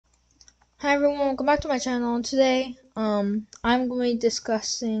Hi everyone, welcome back to my channel. Today, I'm going to be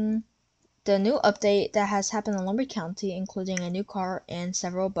discussing the new update that has happened in Lumberton County, including a new car and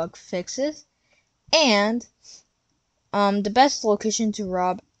several bug fixes, and the best location to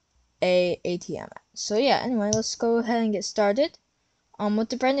rob a ATM at. So yeah, anyway, let's go ahead and get started. With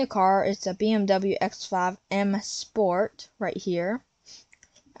the brand new car, it's a BMW X5 M Sport right here.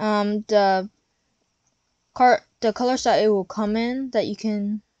 The colors that it will come in that you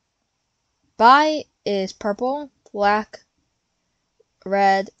can buy is purple, black,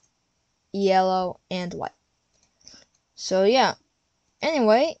 red, yellow, and white. So yeah,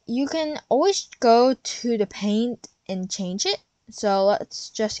 anyway, you can always go to the paint and change it. So let's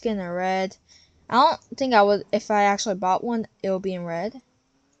just get in a red. I don't think I would, if I actually bought one, it will be in red.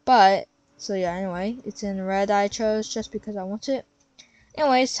 But, so yeah, anyway, it's in red I chose just because I want it.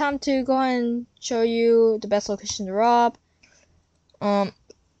 Anyway, it's time to go ahead and show you the best location to rob.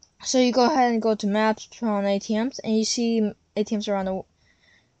 So you go ahead and go to maps, turn on ATMs, and you see ATMs around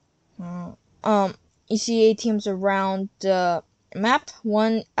the map.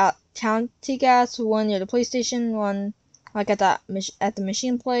 One at County Gas, one near the police station, one like at the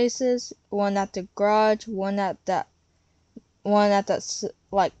machine places, one at the garage, one at that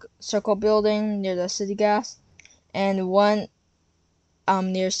like circle building near the city gas, and one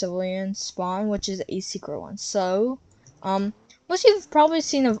near civilian spawn, which is a secret one. So most you've probably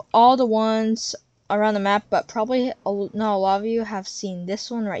seen of all the ones around the map, but probably not a lot of you have seen this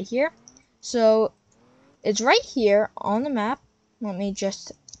one right here. So it's right here on the map. Let me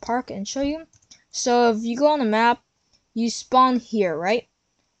just park and show you. So if you go on the map, you spawn here, right?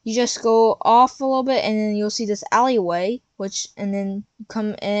 You just go off a little bit and then you'll see this alleyway, and then you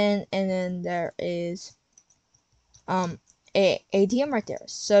come in and then there is a ATM right there.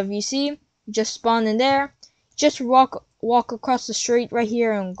 So if you see, you just spawn in there, just walk across the street right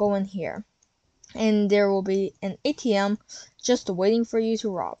here and go in here. And there will be an ATM just waiting for you to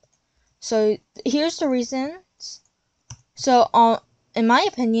rob. So here's the reasons. So in my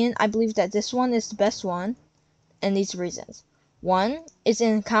opinion, I believe that this one is the best one, and these reasons. One, it's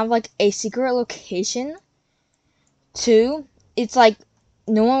in kind of like a secret location. Two, it's like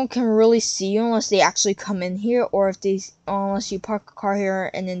no one can really see you unless they actually come in here, or unless you park a car here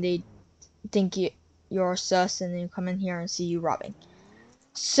and then they think you're sus and then you come in here and see you robbing.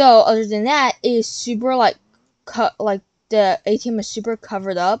 So other than that, it is super like the ATM is super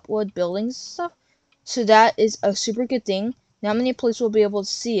covered up with buildings and stuff. So that is a super good thing. Not many police will be able to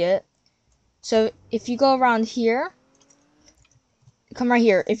see it. So if you go around here, come right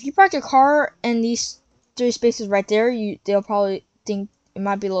here. If you park your car in these 3 spaces right there, they'll probably think it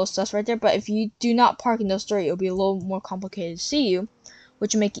might be a little sus right there. But if you do not park in those 3, it'll be a little more complicated to see you,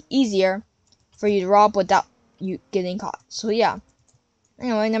 which will make it easier for you to rob without you getting caught. So yeah.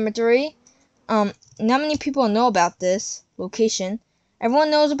 Anyway, number 3, not many people know about this location. Everyone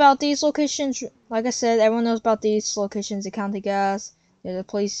knows about these locations. Like I said, everyone knows about these locations: the county gas, near the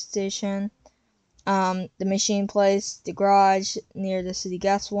police station, the machine place, the garage near the city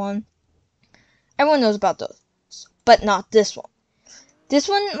gas one. Everyone knows about those, but not this one. This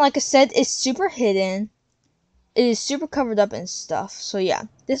one, like I said, is super hidden. It is super covered up and stuff. So yeah,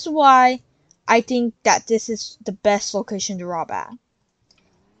 this is why I think that this is the best location to rob at.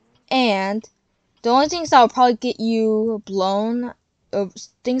 And the only things that will probably get you blown,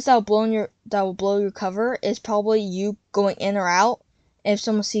 things that will blow your cover, is probably you going in or out. If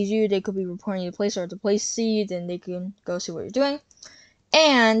someone sees you, they could be reporting you to the police, or if the police see you, then they can go see what you're doing.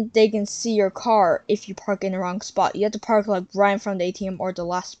 And they can see your car if you park in the wrong spot. You have to park like right in front of the ATM or the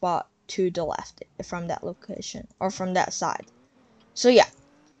last spot to the left from that location or from that side. So yeah.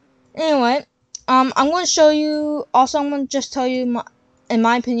 Anyway, I'm going to show you. Also, I'm going to just tell you in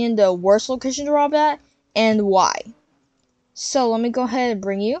my opinion, the worst location to rob at and why. So let me go ahead and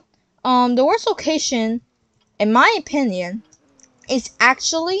bring you. The worst location, in my opinion, is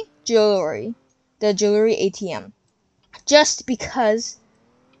actually jewelry, the jewelry ATM, just because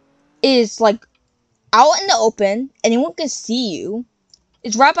it is like out in the open, anyone can see you.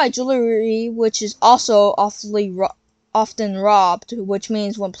 It's right by jewelry, which is also often robbed, which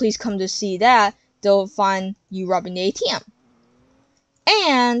means when police come to see that, they'll find you robbing the ATM.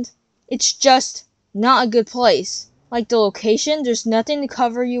 And it's just not a good place. Like the location, there's nothing to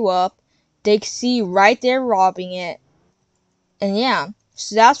cover you up. They can see you right there robbing it. And yeah,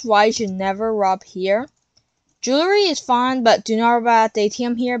 so that's why you should never rob here. Jewelry is fine, but do not rob at the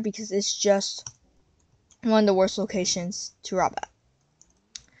ATM here because it's just one of the worst locations to rob at.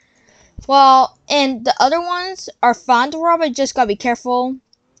 Well, and the other ones are fun to rob, but just gotta be careful.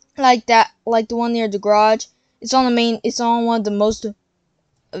 Like the one near the garage. It's on one of the most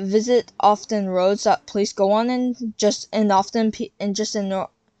visit often roads that police go on, and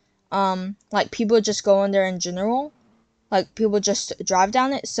like people just go on there in general. Like people just drive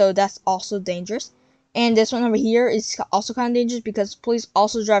down it, so that's also dangerous. And this one over here is also kind of dangerous because police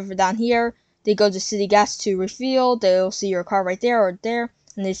also drive down here. They go to city gas to refuel. They'll see your car right there or there,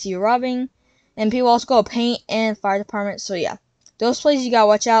 and they see you robbing. And people also go to paint and fire department. So yeah, those places you gotta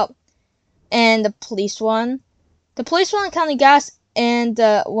watch out. And the police one, County Gas, and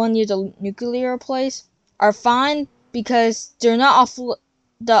the one near the nuclear place are fine because they're not awful.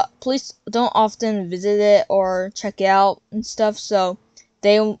 The police don't often visit it or check it out and stuff, so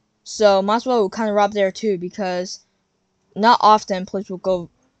might as well kind of rob there too, because not often police will go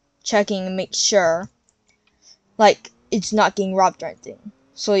checking and make sure like it's not getting robbed or anything.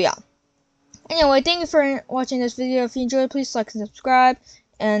 So yeah. Anyway, thank you for watching this video. If you enjoyed, please like and subscribe,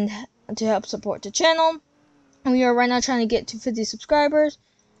 and to help support the channel. And we are right now trying to get to 50 subscribers.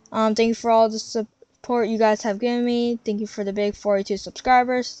 Thank you for all the support you guys have given me. Thank you for the big 42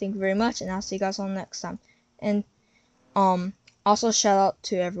 subscribers. Thank you very much, and I'll see you guys on next time. And also shout out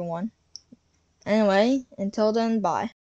to everyone. Anyway, until then, bye.